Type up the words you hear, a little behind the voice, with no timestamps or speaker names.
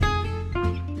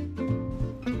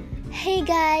Hey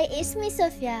guys, it's me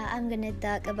Sophia. I'm gonna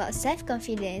talk about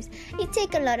self-confidence. It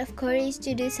takes a lot of courage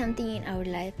to do something in our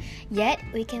life. Yet,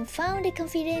 we can find the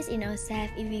confidence in ourselves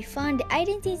if we found the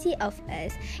identity of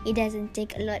us. It doesn't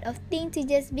take a lot of things to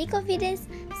just be confident.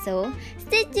 So,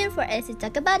 stay tuned for us to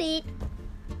talk about it.